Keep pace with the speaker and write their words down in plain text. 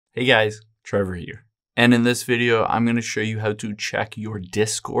Hey guys, Trevor here. And in this video, I'm going to show you how to check your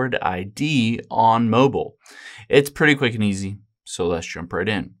Discord ID on mobile. It's pretty quick and easy, so let's jump right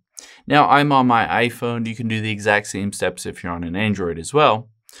in. Now, I'm on my iPhone. You can do the exact same steps if you're on an Android as well.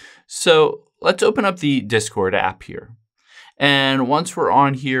 So let's open up the Discord app here. And once we're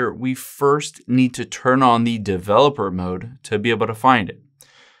on here, we first need to turn on the developer mode to be able to find it.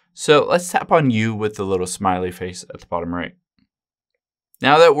 So let's tap on you with the little smiley face at the bottom right.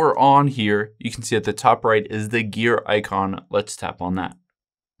 Now that we're on here, you can see at the top right is the gear icon. Let's tap on that.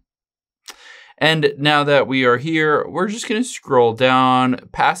 And now that we are here, we're just going to scroll down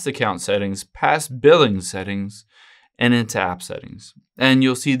past account settings, past billing settings, and into app settings. And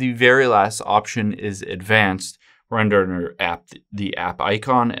you'll see the very last option is advanced. We're under the app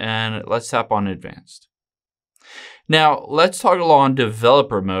icon, and let's tap on advanced. Now, let's toggle on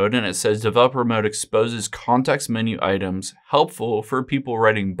developer mode, and it says developer mode exposes context menu items helpful for people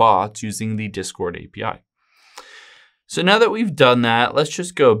writing bots using the Discord API. So now that we've done that, let's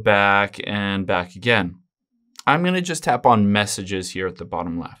just go back and back again. I'm going to just tap on messages here at the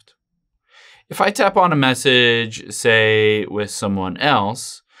bottom left. If I tap on a message, say with someone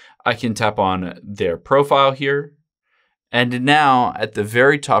else, I can tap on their profile here. And now at the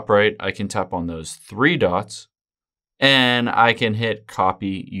very top right, I can tap on those three dots. And I can hit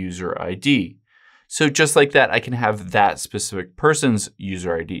copy user ID. So just like that, I can have that specific person's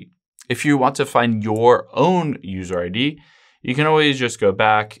user ID. If you want to find your own user ID, you can always just go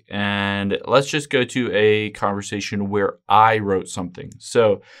back and let's just go to a conversation where I wrote something.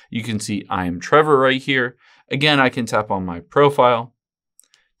 So you can see I am Trevor right here. Again, I can tap on my profile,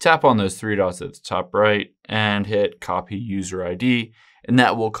 tap on those three dots at the top right and hit copy user ID. And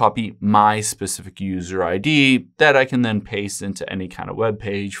that will copy my specific user ID that I can then paste into any kind of web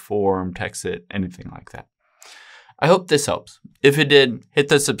page, form, text it, anything like that. I hope this helps. If it did, hit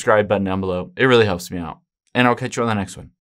the subscribe button down below. It really helps me out. And I'll catch you on the next one.